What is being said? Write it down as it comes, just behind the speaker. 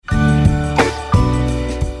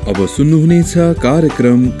अब सुन्नुहुनेछ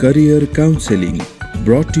कार्यक्रम career counselling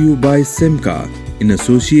brought to you by SEMCA in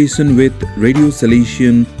association with Radio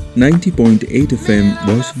Salesian 90.8 FM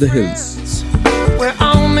Voice of the Hills. We're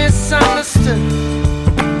all misunderstood.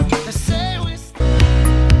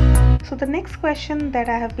 So the next question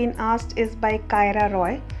that I have been asked is by Kyra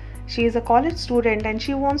Roy. She is a college student and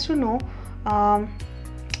she wants to know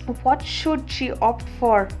what should she opt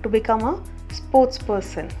for to become a sports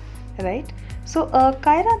person, right? So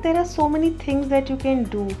Kyra, there are so many things that you can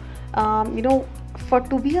do. For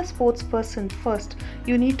to be a sports person, first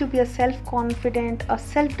you need to be a self-confident, a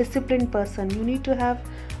self-disciplined person. You need to have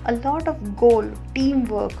a lot of goal,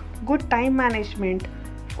 teamwork, good time management,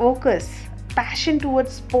 focus, passion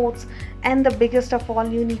towards sports, and the biggest of all,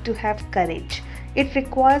 you need to have courage. It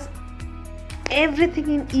requires everything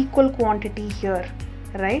in equal quantity here,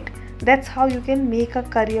 right? That's how you can make a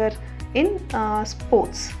career in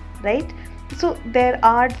sports, right? So there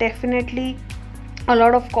are definitely a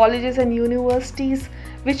lot of colleges and universities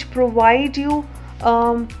which provide you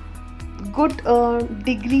good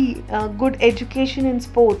degree, good education in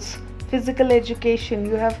sports, physical education.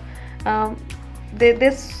 You have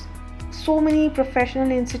there's so many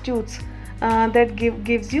professional institutes that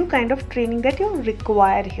gives you kind of training that you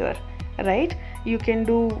require here, right? You can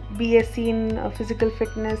do BSc in physical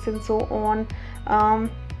fitness and so on.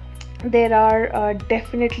 There are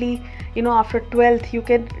definitely, after 12th you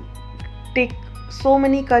can take so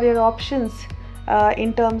many career options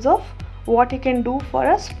in terms of what you can do for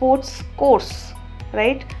a sports course,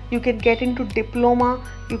 right? You can get into diploma,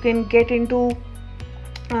 you can get into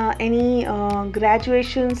any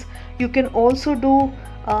graduations. You can also do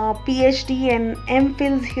PhD and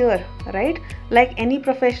MPhils here, right? Like any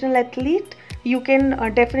professional athlete, you can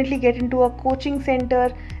definitely get into a coaching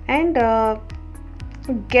center and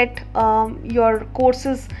get your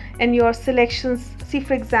courses and your selections. See,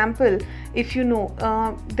 for example, if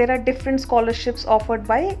there are different scholarships offered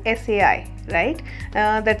by SAI, right?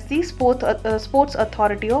 That's the Sports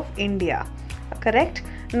Authority of India, correct?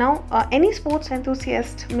 Now any sports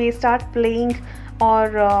enthusiast may start playing or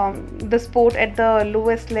the sport at the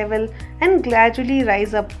lowest level and gradually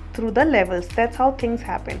rise up through the levels. That's how things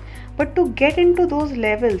happen. But to get into those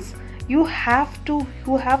levels, you have to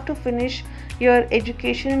finish your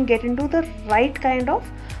education and get into the right kind of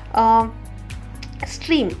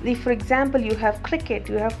stream. For example, you have cricket,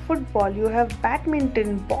 you have football, you have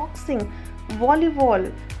badminton, boxing,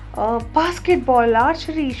 volleyball, basketball,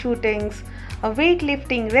 archery, shootings,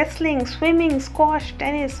 weightlifting, wrestling, swimming, squash,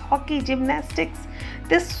 tennis, hockey, gymnastics.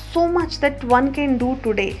 There's so much that one can do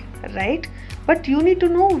today, right? But you need to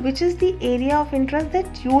know which is the area of interest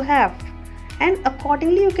that you have, and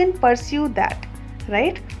accordingly you can pursue that,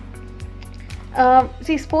 right?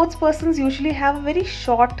 See, sports persons usually have a very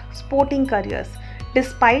short sporting careers.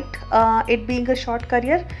 Despite it being a short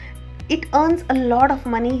career, it earns a lot of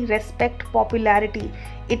money, respect, popularity.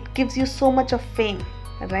 It gives you so much of fame,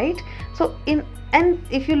 right? So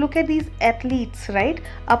if you look at these athletes, right,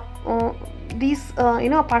 apart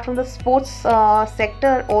from the sports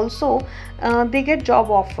sector also, they get job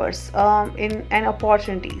offers and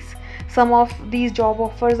opportunities. Some of these job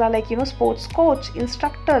offers are like sports coach,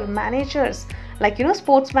 instructor, managers, like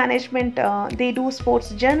sports management. They do sports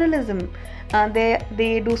journalism,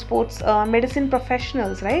 they do sports medicine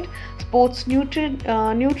professionals, right? Sports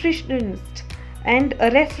nutritionists and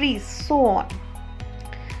referees, so on.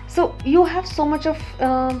 So you have so much of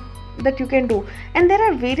that you can do, and there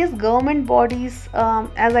are various government bodies,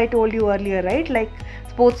 as I told you earlier, right? Like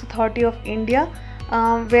Sports Authority of India,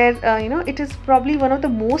 where it is probably one of the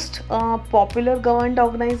most popular government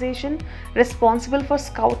organization responsible for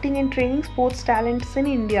scouting and training sports talents in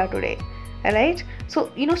India today, right? So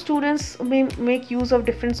students may make use of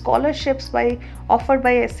different scholarships offered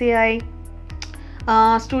by SAI.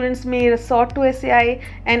 Students may resort to SAI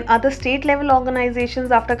and other state level organizations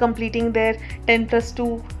after completing their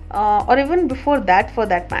 10+2 or even before that, for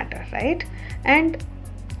that matter, right? And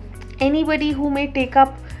anybody who may take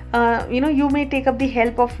up you may take up the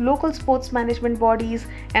help of local sports management bodies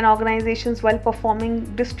and organizations while performing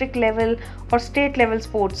district level or state level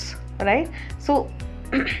sports, right? So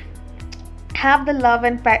have the love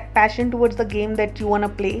and passion towards the game that you want to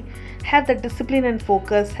play. Have the discipline and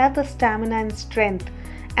focus. Have the stamina and strength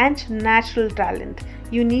and natural talent.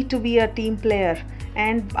 You need to be a team player.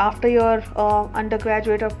 And after your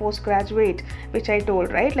undergraduate or postgraduate, which I told,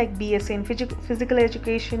 right, like BSc in physical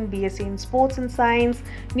education, BSc in sports and science,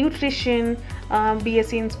 nutrition,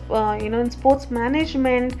 BSc in in sports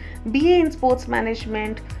management, BA in sports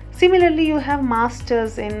management, Similarly, you have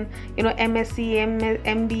masters in, MSc,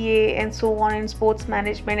 MBA, and so on in sports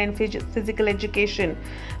management and physical education.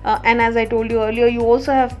 And as I told you earlier, you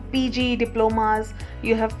also have PG diplomas.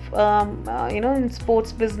 You have in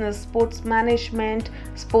sports business, sports management,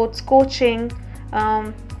 sports coaching,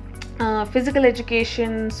 physical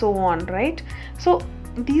education, so on, right? So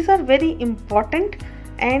these are very important.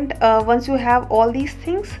 And once you have all these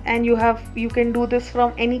things, and you can do this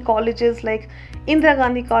from any colleges like Indira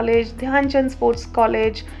Gandhi College, Dhyan Chand Sports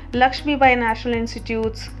College, Lakshmi Bai National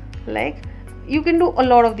Institutes. Like, you can do a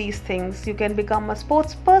lot of these things. You can become a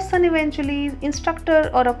sports person eventually, instructor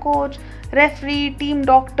or a coach, referee, team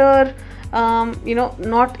doctor.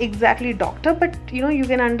 Not exactly doctor, but you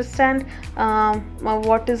can understand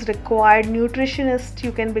what is required. Nutritionist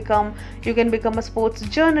you can become. You can become a sports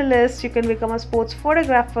journalist. You can become a sports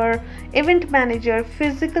photographer, event manager,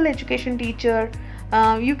 physical education teacher.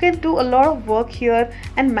 You can do a lot of work here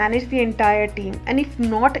and manage the entire team. And if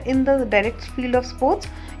not in the direct field of sports,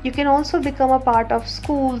 you can also become a part of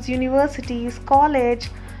schools, universities, college,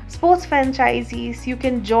 sports franchisees. You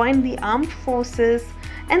can join the armed forces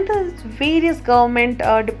and the various government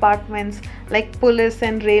departments like police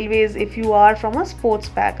and railways if you are from a sports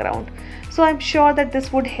background. So I'm sure that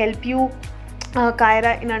this would help you,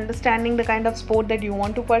 Kyra, in understanding the kind of sport that you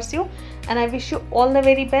want to pursue, and I wish you all the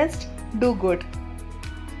very best. Do good.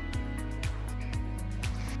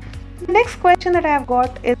 The next question that I have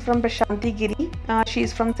got is from Prashanti Giri. She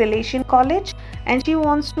is from Salesian College, and she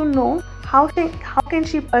wants to know how can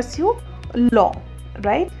she pursue law,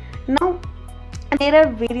 right? Now, there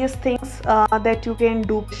are various things that you can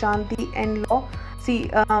do, Shanti, and law. See,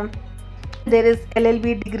 there is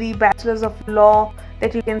LLB degree, Bachelor's of Law,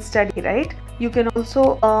 that you can study, right? You can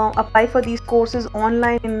also apply for these courses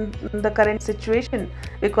online in the current situation,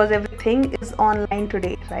 because everything is online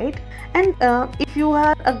today, right? And if you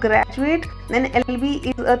are a graduate, then LLB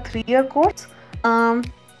is a 3-year course,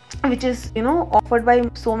 which is offered by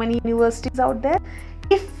so many universities out there.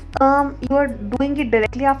 If you are doing it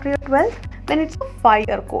directly after your 12th, then it's a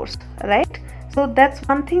 5-year course, right? So that's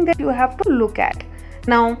one thing that you have to look at.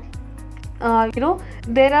 Now,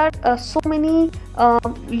 there are so many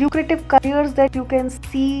lucrative careers that you can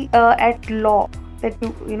see at law, that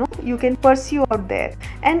you can pursue out there.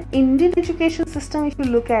 And Indian education system, if you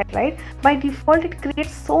look at, right, by default it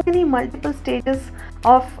creates so many multiple stages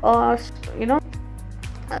of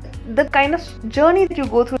the kind of journey that you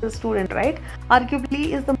go through as a student, right,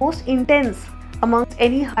 arguably is the most intense amongst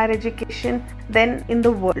any higher education then in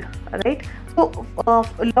the world, right? So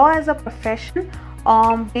law as a profession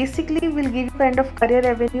basically will give you kind of career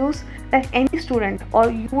avenues that any student or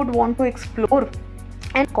you would want to explore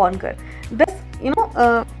and conquer. This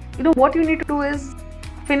what you need to do is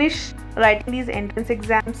finish writing these entrance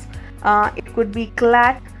exams. It could be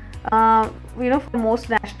CLAT for most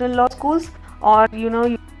national law schools, or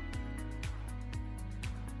you